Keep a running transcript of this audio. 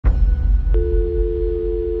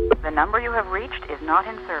The number you have reached is not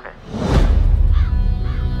in service.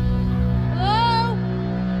 Hello?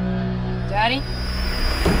 Daddy?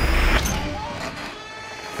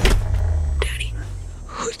 Daddy,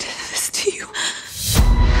 who did this to you?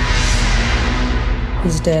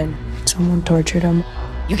 He's dead. Someone tortured him.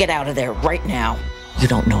 You get out of there right now. You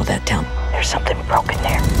don't know that town. There's something broken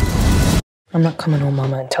there. I'm not coming home,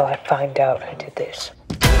 Mama, until I find out who did this.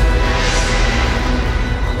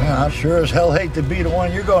 Well, I sure as hell hate to be the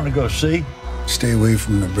one you're going to go see. Stay away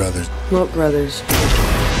from the brothers. What brothers?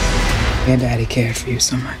 Your daddy cared for you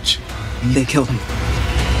so much. They killed him.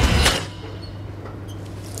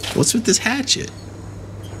 What's with this hatchet?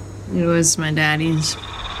 It was my daddy's.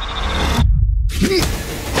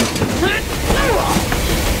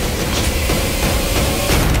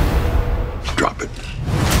 Drop it.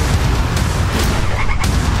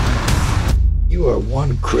 You are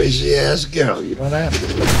one crazy ass girl, you know that?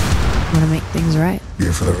 I want to make things right.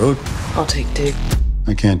 Here for the road? I'll take Dick.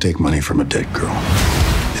 I can't take money from a dead girl.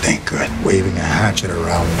 It ain't good. Waving a hatchet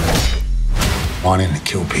around, wanting to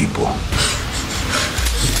kill people.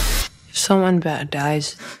 If someone bad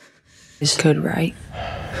dies, it's good, right?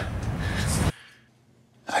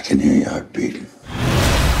 I can hear your heart beating.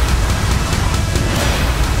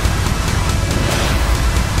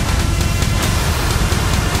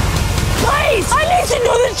 Please! I need to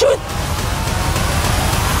know the truth!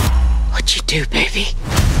 What'd you do, baby?